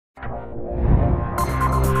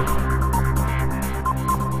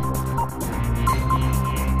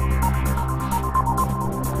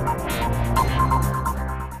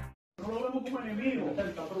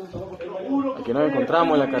Aquí nos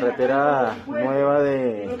encontramos en la carretera nueva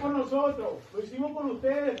de... No es por nosotros, lo hicimos por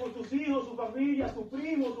ustedes, por sus hijos, su familia, sus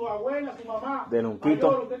primos, su abuela, su mamá. de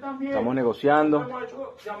Junquito. Estamos negociando.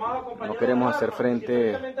 No queremos hacer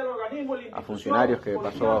frente a funcionarios que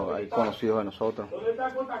pasó ahí conocidos de nosotros.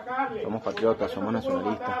 Somos patriotas, somos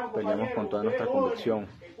nacionalistas, peleamos con toda nuestra convicción.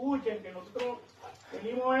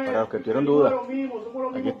 Para los que tuvieron dudas,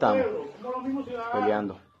 aquí estamos,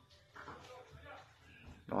 peleando.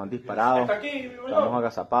 Nos han disparado, estamos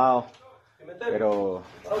agazapados, pero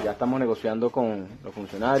ya estamos negociando con los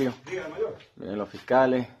funcionarios, vienen los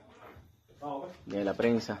fiscales, viene la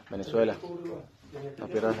prensa, Venezuela. No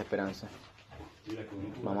pierdas la esperanza.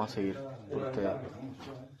 Vamos a seguir por ustedes.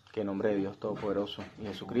 Que en nombre de Dios Todopoderoso y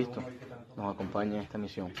Jesucristo nos acompañe en esta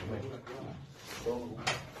misión.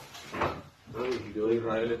 El Dios de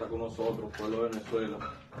Israel está con nosotros, pueblo de Venezuela.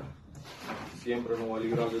 Siempre nos va a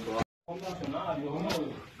librar de todas.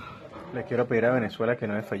 Les quiero pedir a Venezuela que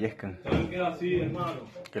no desfallezcan,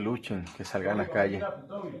 que luchen, que salgan a las calles.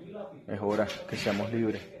 Es hora que seamos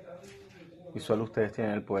libres y solo ustedes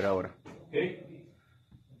tienen el poder ahora.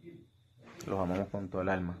 Los amamos con todo el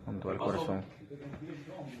alma, con todo el corazón.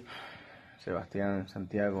 Sebastián,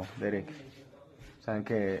 Santiago, Derek, saben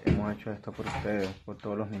que hemos hecho esto por ustedes, por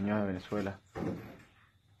todos los niños de Venezuela.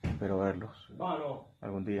 Espero verlos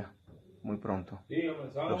algún día, muy pronto.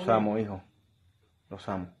 Los amo, hijo. Los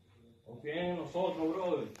amo. Confíen en nosotros,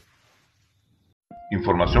 brother.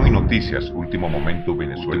 Información y noticias, Último Momento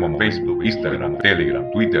Venezuela, Facebook, Instagram,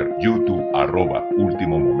 Telegram, Twitter, YouTube,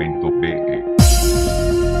 @Último Momento PE.